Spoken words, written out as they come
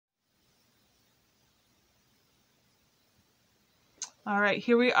All right,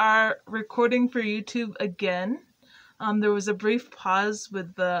 here we are recording for YouTube again. There was a brief pause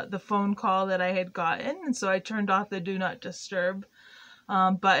with the phone call that I had gotten, and so I turned off the Do Not Disturb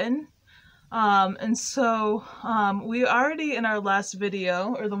button. We already, in our last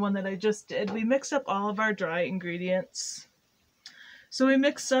video, or the one that I just did, we mixed up all of our dry ingredients. So we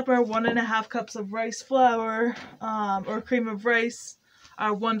mixed up our 1.5 cups of rice flour, or cream of rice,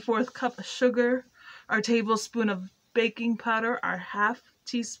 our 1/4 cup of sugar, our tablespoon of baking powder, our 1/2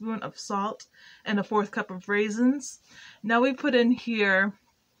 teaspoon of salt, and a 1/4 cup of raisins. Now we put in here,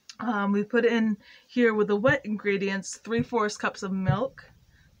 with the wet ingredients, 3/4 cups of milk,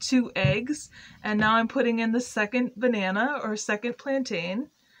 2 eggs, and now I'm putting in the second banana or second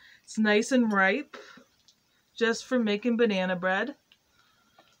plantain. It's nice and ripe, just for making banana bread.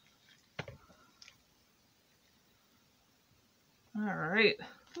 All right.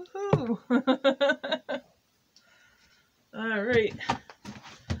 Woohoo! All right.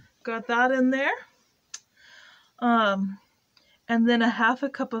 Got that in there. And then a 1/2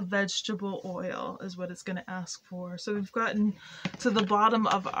 cup of vegetable oil is what it's going to ask for. So we've gotten to the bottom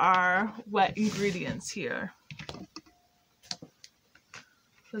of our wet ingredients here.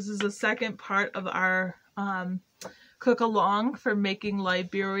 This is the second part of our cook along for making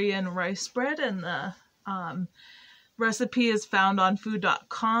Liberian rice bread, and the recipe is found on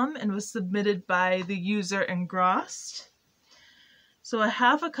food.com and was submitted by the user engrossed. So a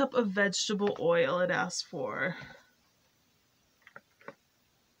 1/2 cup of vegetable oil it asks for.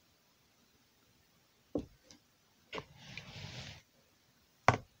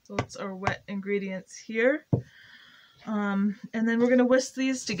 So it's our wet ingredients here. And then we're going to whisk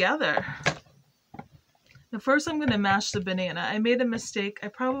these together. Now first I'm going to mash the banana. I made a mistake. I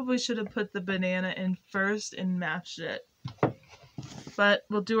probably should have put the banana in first and mashed it. But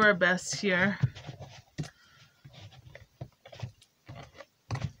we'll do our best here.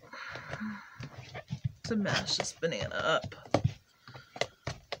 To mash this banana up.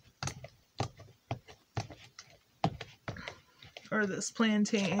 Or this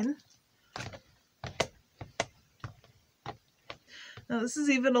plantain. Now this is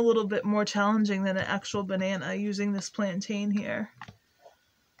even a little bit more challenging than an actual banana, using this plantain here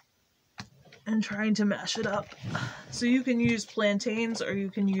and trying to mash it up. So you can use plantains or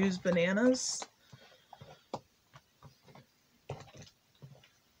you can use bananas.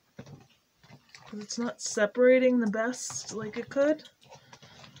 It's not separating the best like it could.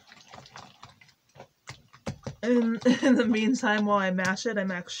 And in the meantime, while I mash it,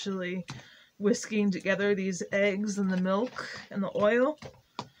 I'm actually whisking together these eggs and the milk and the oil.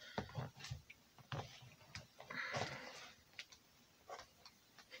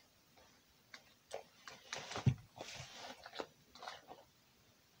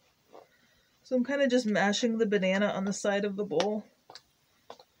 So I'm kind of just mashing the banana on the side of the bowl.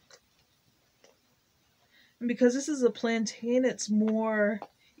 And because this is a plantain, it's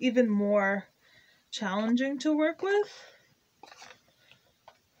even more challenging to work with.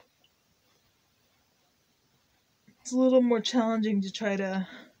 It's a little more challenging to try to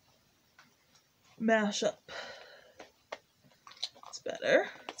mash up. It's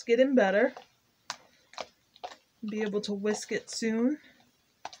better. It's getting better. Be able to whisk it soon.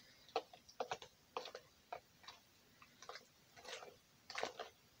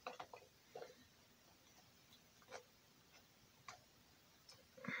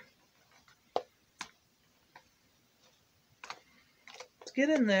 Get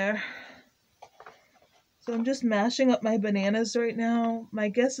in there. So I'm just mashing up my bananas right now. My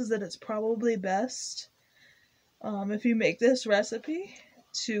guess is that it's probably best, if you make this recipe,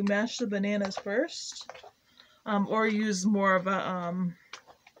 to mash the bananas first, or use more of a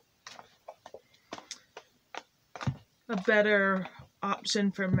better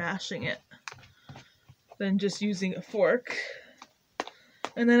option for mashing it than just using a fork.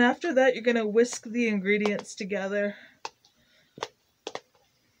 And then after that, you're going to whisk the ingredients together.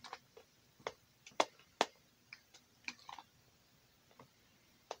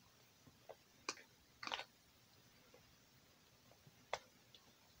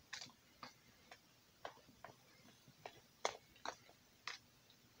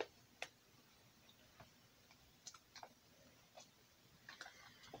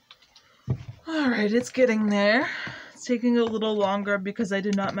 Alright, it's getting there. It's taking a little longer because I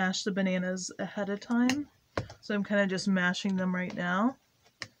did not mash the bananas ahead of time. So I'm kind of just mashing them right now.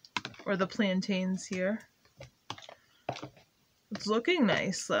 Or the plantains here. It's looking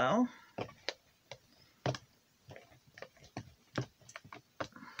nice though.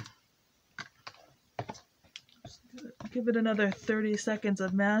 Just give it another 30 seconds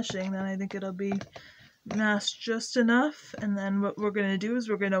of mashing, then I think it'll be Mash just enough, and then what we're going to do is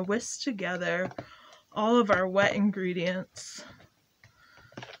we're going to whisk together all of our wet ingredients.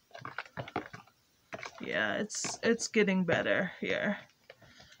 Yeah, it's getting better here.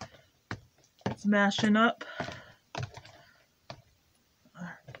 It's mashing up.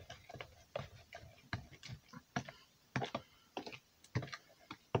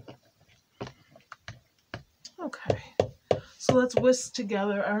 Okay, so let's whisk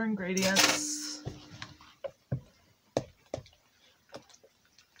together our ingredients.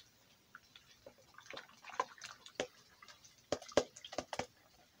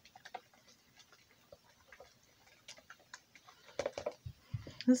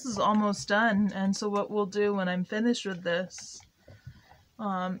 This is almost done, and so what we'll do when I'm finished with this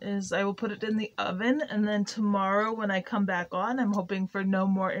is I will put it in the oven, and then tomorrow when I come back on, I'm hoping for no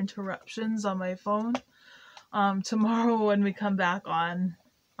more interruptions on my phone. Tomorrow when we come back on,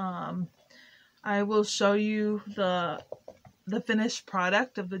 I will show you the finished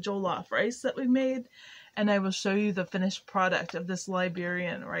product of the jollof rice that we made, and I will show you the finished product of this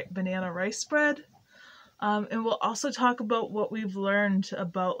Liberian banana rice bread. And we'll also talk about what we've learned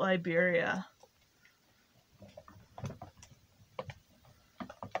about Liberia.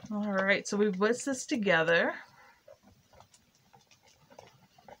 Alright, so we've whisked this together.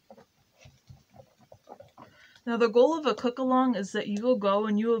 Now the goal of a cook-along is that you will go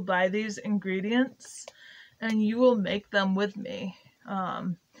and you will buy these ingredients and you will make them with me.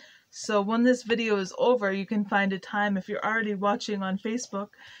 So when this video is over, you can find a time, if you're already watching on Facebook,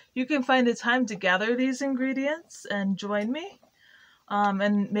 you can find a time to gather these ingredients and join me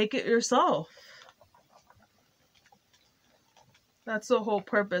and make it yourself. That's the whole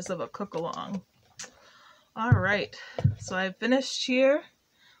purpose of a cook-along. Alright, so I've finished here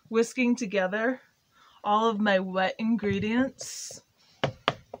whisking together all of my wet ingredients.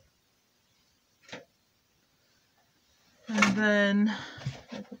 And then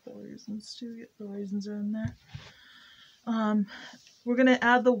I put the raisins too. Get the raisins are in there. We're gonna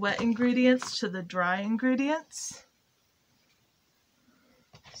add the wet ingredients to the dry ingredients.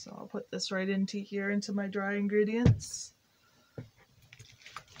 So I'll put this right into here, into my dry ingredients.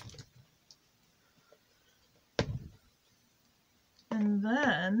 And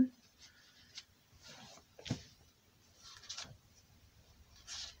then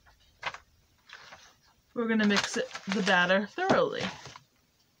we're gonna mix the batter thoroughly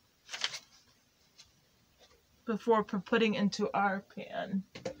before putting into our pan,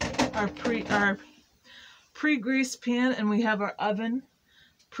 our pre-greased pan, and we have our oven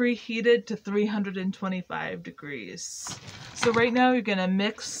preheated to 325 degrees. So right now you're gonna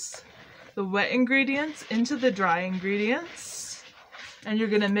mix the wet ingredients into the dry ingredients, and you're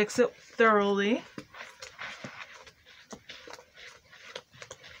gonna mix it thoroughly.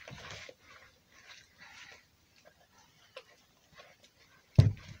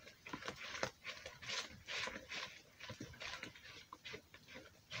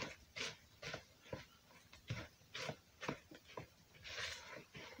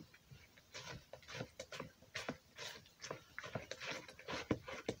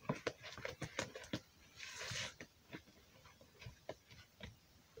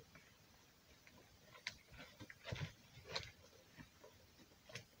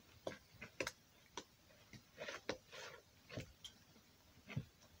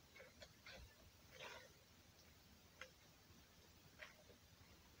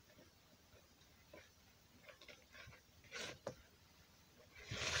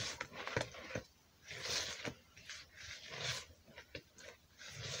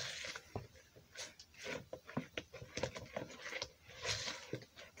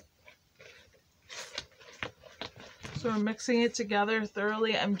 So we're mixing it together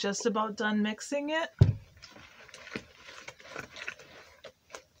thoroughly. I'm just about done mixing it.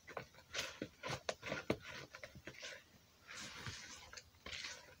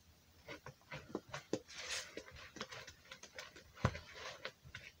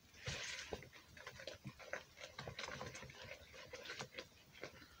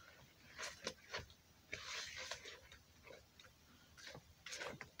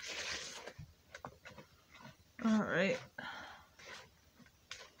 All right.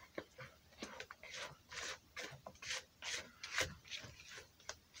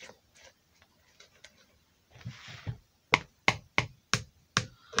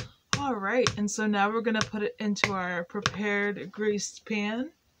 All right, and so now we're going to put it into our prepared greased pan.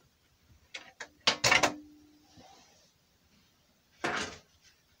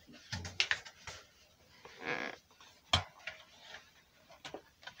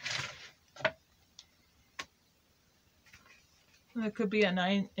 It could be a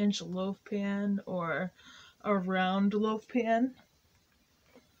 9-inch loaf pan or a round loaf pan.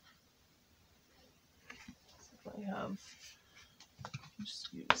 So I have,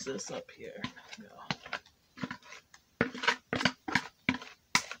 just use this up here. There we go.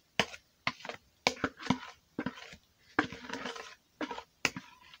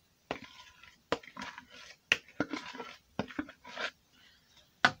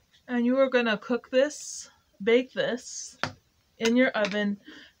 And you are going to bake this in your oven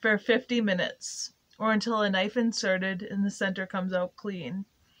for 50 minutes or until a knife inserted in the center comes out clean.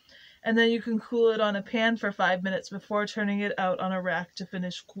 And then you can cool it on a pan for 5 minutes before turning it out on a rack to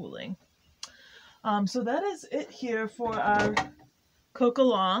finish cooling. So that is it here for our cook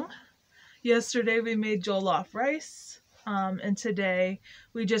along. Yesterday we made jollof rice, and today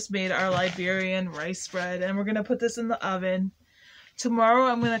we just made our Liberian rice bread, and we're going to put this in the oven. Tomorrow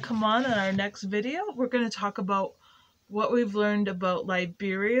I'm going to come on in our next video. We're going to talk about what we've learned about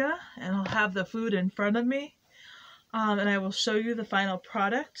Liberia, and I'll have the food in front of me. And I will show you the final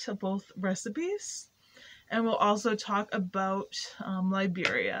product of both recipes. And we'll also talk about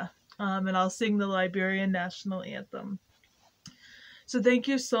Liberia. And I'll sing the Liberian national anthem. So thank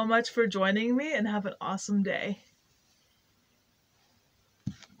you so much for joining me, and have an awesome day.